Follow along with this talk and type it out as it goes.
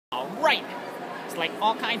right. It's like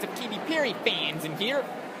all kinds of Katy Perry fans in here.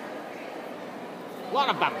 A lot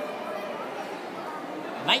of them.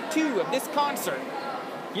 Night 2 of this concert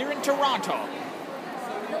here in Toronto.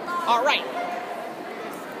 All right.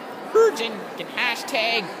 Virgin can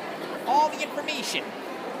hashtag all the information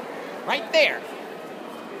right there.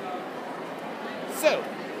 So,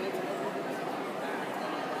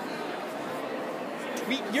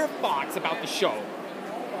 tweet your thoughts about the show.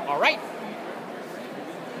 All right?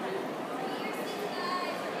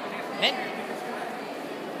 Then,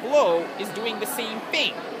 Blow is doing the same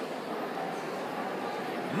thing.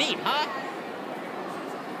 Neat, huh?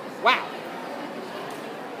 Wow.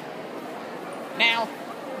 Now,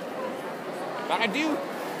 what I gotta do,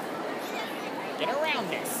 get around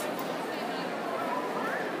this.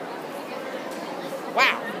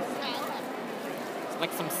 Wow. It's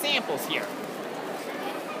like some samples here.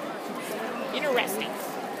 Interesting.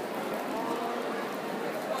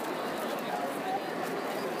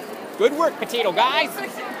 Good work, potato guys.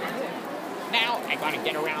 Now, I gotta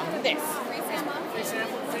get around this.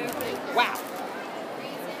 Wow.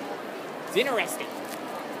 It's interesting.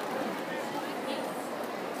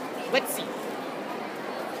 Let's see.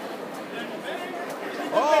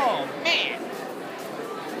 Oh, man.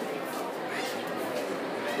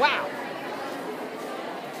 Wow.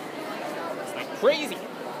 It's like crazy.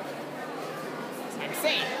 It's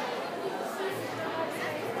insane.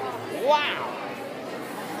 Wow.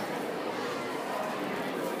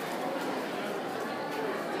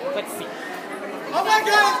 Let's see. Oh my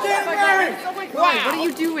God, it's getting married! Oh my God, Wow. what are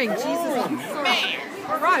you doing? Jesus, I'm sorry. Man.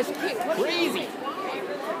 Raj, Crazy.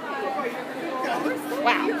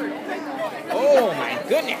 Wow. Oh my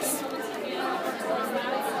goodness. oh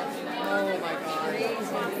my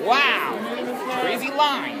God. Wow. Crazy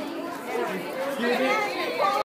line.